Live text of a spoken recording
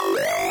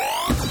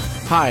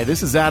Hi,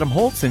 this is Adam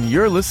Holtz, and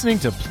you're listening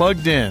to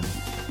Plugged In.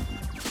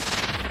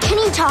 Can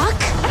you talk?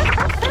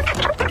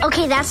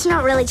 Okay, that's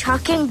not really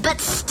talking,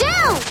 but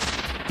still!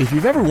 If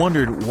you've ever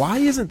wondered why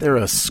isn't there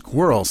a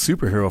squirrel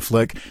superhero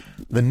flick,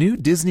 the new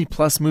Disney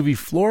Plus movie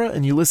Flora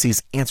and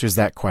Ulysses answers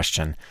that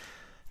question.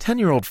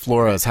 10-year-old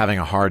Flora is having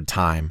a hard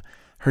time.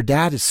 Her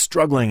dad is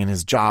struggling in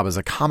his job as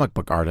a comic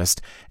book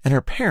artist, and her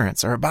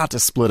parents are about to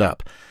split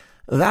up.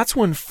 That's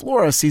when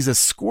Flora sees a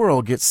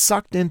squirrel get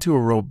sucked into a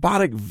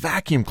robotic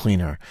vacuum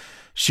cleaner.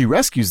 She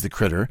rescues the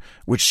critter,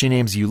 which she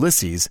names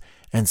Ulysses,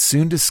 and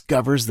soon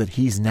discovers that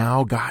he's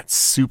now got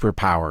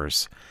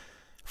superpowers.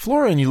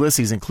 Flora and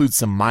Ulysses includes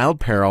some mild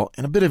peril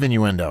and a bit of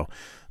innuendo.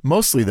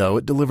 Mostly, though,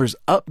 it delivers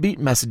upbeat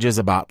messages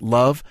about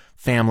love,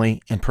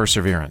 family, and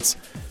perseverance.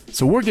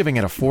 So we're giving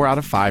it a 4 out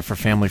of 5 for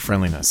family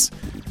friendliness.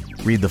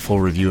 Read the full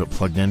review at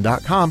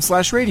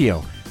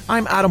pluggedin.com/radio.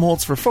 I'm Adam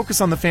Holtz for Focus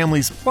on the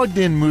Family's Plugged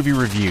In Movie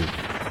Review.